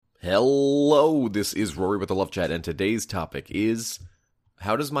Hello, this is Rory with the Love Chat, and today's topic is,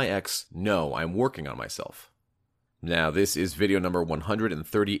 how does my ex know I'm working on myself? Now, this is video number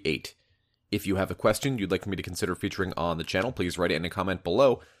 138. If you have a question you'd like me to consider featuring on the channel, please write it in a comment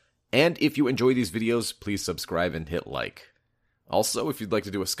below. And if you enjoy these videos, please subscribe and hit like. Also, if you'd like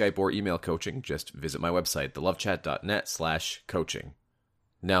to do a Skype or email coaching, just visit my website, thelovechat.net/coaching.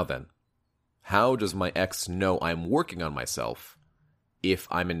 Now then, how does my ex know I'm working on myself if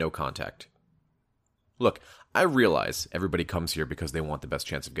I'm in no contact? Look, I realize everybody comes here because they want the best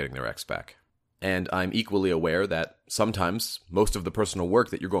chance of getting their ex back. And I'm equally aware that sometimes most of the personal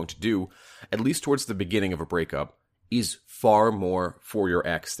work that you're going to do, at least towards the beginning of a breakup, is far more for your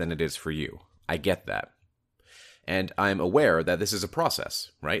ex than it is for you. I get that. And I'm aware that this is a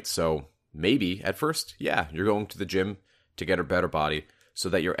process, right? So maybe at first, yeah, you're going to the gym to get a better body so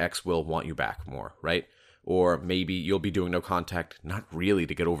that your ex will want you back more, right? Or maybe you'll be doing no contact, not really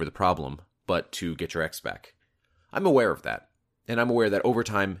to get over the problem, but to get your ex back. I'm aware of that. And I'm aware that over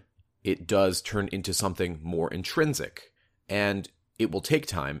time, it does turn into something more intrinsic. And it will take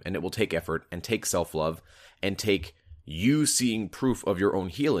time, and it will take effort, and take self-love, and take you seeing proof of your own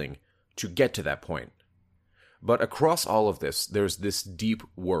healing to get to that point. But across all of this, there's this deep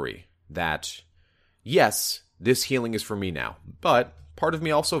worry that, yes, this healing is for me now, but part of me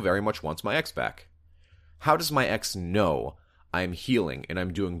also very much wants my ex back. How does my ex know I'm healing and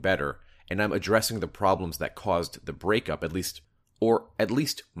I'm doing better and I'm addressing the problems that caused the breakup, at least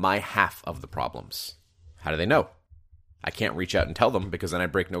my half of the problems? How do they know? I can't reach out and tell them because then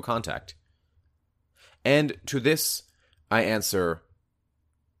I'd break no contact. And to this, I answer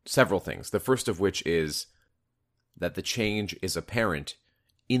several things. The first of which is that the change is apparent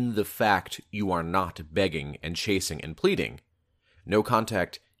in the fact you are not begging and chasing and pleading. No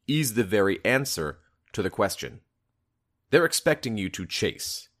contact is the very answer to the question. They're expecting you to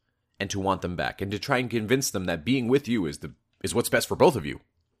chase and to want them back and to try and convince them that being with you is what's best for both of you.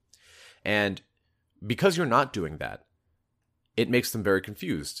 And because you're not doing that, it makes them very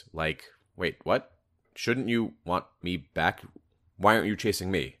confused. Like, wait, what? Shouldn't you want me back? Why aren't you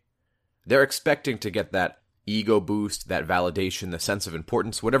chasing me? They're expecting to get that ego boost, that validation, the sense of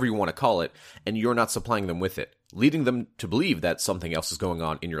importance, whatever you want to call it, and you're not supplying them with it, leading them to believe that something else is going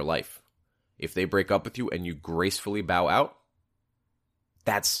on in your life. If they break up with you and you gracefully bow out,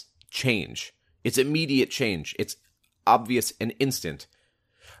 that's change. It's immediate change. It's obvious and instant.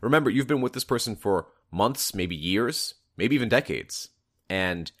 Remember, you've been with this person for months, maybe years, maybe even decades,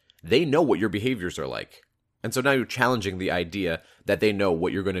 and they know what your behaviors are like. And so now you're challenging the idea that they know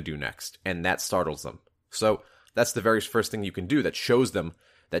what you're going to do next, and that startles them. So that's the very first thing you can do that shows them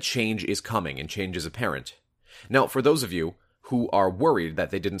that change is coming and change is apparent. Now, for those of you who are worried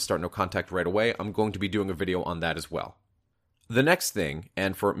that they didn't start no contact right away, I'm going to be doing a video on that as well. The next thing,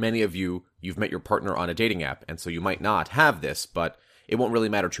 and for many of you, you've met your partner on a dating app, and so you might not have this, but it won't really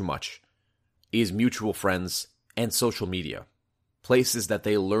matter too much, is mutual friends and social media. Places that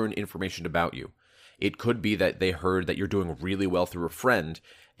they learn information about you. It could be that they heard that you're doing really well through a friend,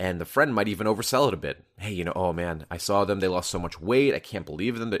 and the friend might even oversell it a bit. Hey, oh man, I saw them, they lost so much weight, I can't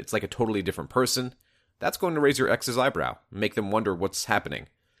believe them, it's like a totally different person. That's going to raise your ex's eyebrow, make them wonder what's happening.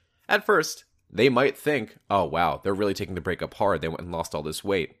 At first, they might think, oh wow, they're really taking the breakup hard, they went and lost all this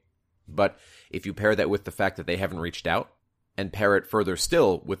weight. But if you pair that with the fact that they haven't reached out, and pair it further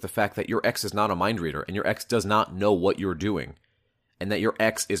still with the fact that your ex is not a mind reader, and your ex does not know what you're doing, and that your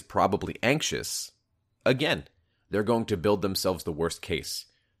ex is probably anxious, again, they're going to build themselves the worst case.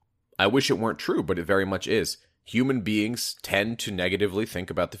 I wish it weren't true, but it very much is. Human beings tend to negatively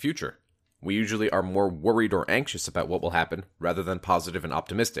think about the future. We usually are more worried or anxious about what will happen rather than positive and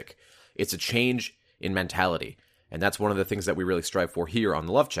optimistic. It's a change in mentality, and that's one of the things that we really strive for here on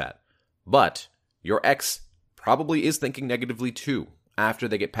the Love Chat. But your ex probably is thinking negatively too. After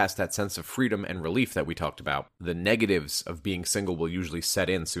they get past that sense of freedom and relief that we talked about, the negatives of being single will usually set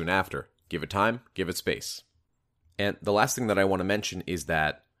in soon after. Give it time, give it space. And the last thing that I want to mention is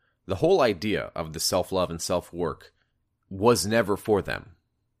that the whole idea of the self-love and self-work was never for them.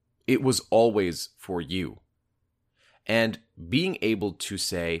 It was always for you. And being able to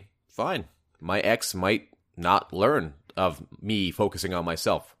say, fine, my ex might not learn of me focusing on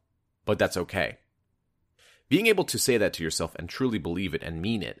myself, but that's okay. Being able to say that to yourself and truly believe it and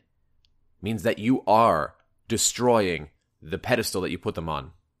mean it means that you are destroying the pedestal that you put them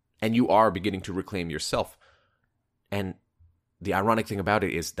on, and you are beginning to reclaim yourself. And the ironic thing about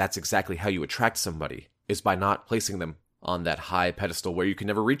it is that's exactly how you attract somebody, is by not placing them on that high pedestal where you can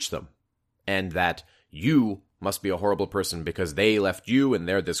never reach them. And that you must be a horrible person because they left you and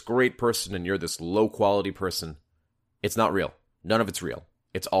they're this great person and you're this low quality person. It's not real. None of it's real.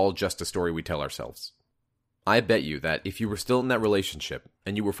 It's all just a story we tell ourselves. I bet you that if you were still in that relationship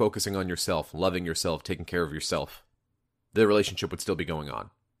and you were focusing on yourself, loving yourself, taking care of yourself, the relationship would still be going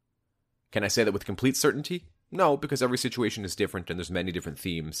on. Can I say that with complete certainty? No, because every situation is different and there's many different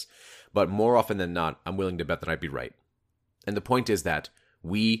themes. But more often than not, I'm willing to bet that I'd be right. And the point is that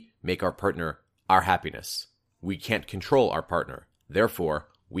we make our partner our happiness. We can't control our partner. Therefore,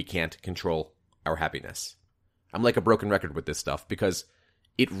 we can't control our happiness. I'm like a broken record with this stuff because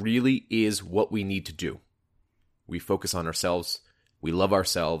it really is what we need to do. We focus on ourselves, we love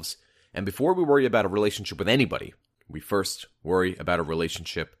ourselves, and before we worry about a relationship with anybody, we first worry about a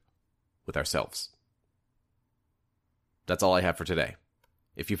relationship with ourselves. That's all I have for today.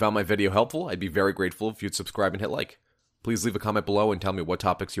 If you found my video helpful, I'd be very grateful if you'd subscribe and hit like. Please leave a comment below and tell me what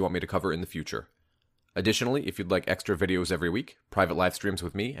topics you want me to cover in the future. Additionally, if you'd like extra videos every week, private live streams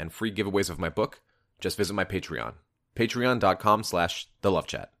with me, and free giveaways of my book, just visit my Patreon.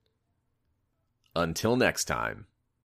 Patreon.com/thelovechat. Until next time.